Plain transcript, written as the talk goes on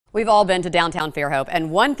We've all been to downtown Fairhope,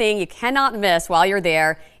 and one thing you cannot miss while you're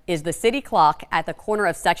there is the city clock at the corner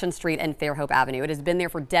of Section Street and Fairhope Avenue. It has been there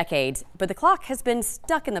for decades, but the clock has been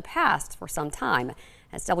stuck in the past for some time.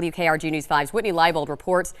 As WKRG News 5's Whitney Leibold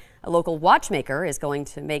reports, a local watchmaker is going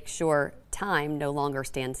to make sure time no longer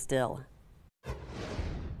stands still.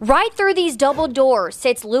 Right through these double doors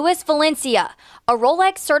sits Luis Valencia, a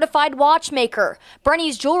Rolex-certified watchmaker.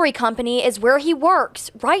 Brenny's jewelry company is where he works,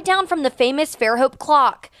 right down from the famous Fairhope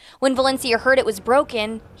clock. When Valencia heard it was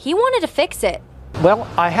broken, he wanted to fix it. Well,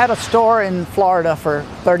 I had a store in Florida for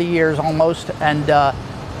 30 years almost, and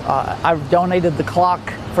I donated the clock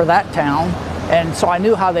for that town, and so I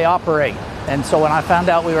knew how they operate. And so when I found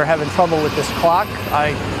out we were having trouble with this clock,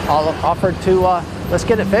 I offered to let's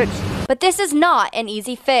get it fixed. But this is not an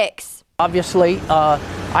easy fix. Obviously,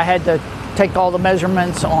 I had to take all the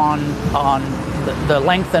measurements on the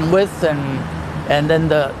length and width, and then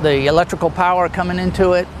the electrical power coming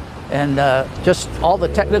into it, and just all the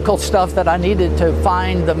technical stuff that I needed to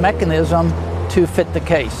find the mechanism to fit the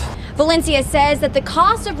case. Valencia says that the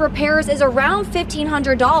cost of repairs is around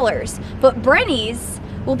 $1,500, but Brenny's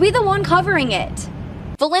will be the one covering it.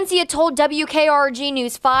 Valencia told WKRG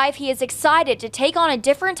News 5 he is excited to take on a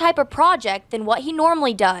different type of project than what he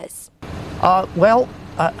normally does. Well,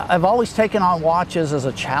 I've always taken on watches as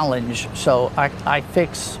a challenge, so I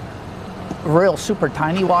fix real super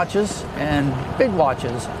tiny watches and big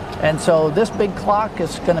watches. And so this big clock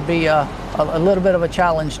is going to be a little bit of a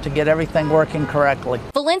challenge to get everything working correctly.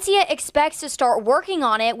 Valencia expects to start working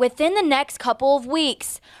on it within the next couple of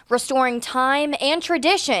weeks, restoring time and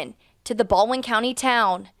tradition to the Baldwin County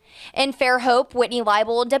town. In Fairhope, Whitney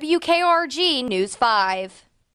Leibold, WKRG News 5.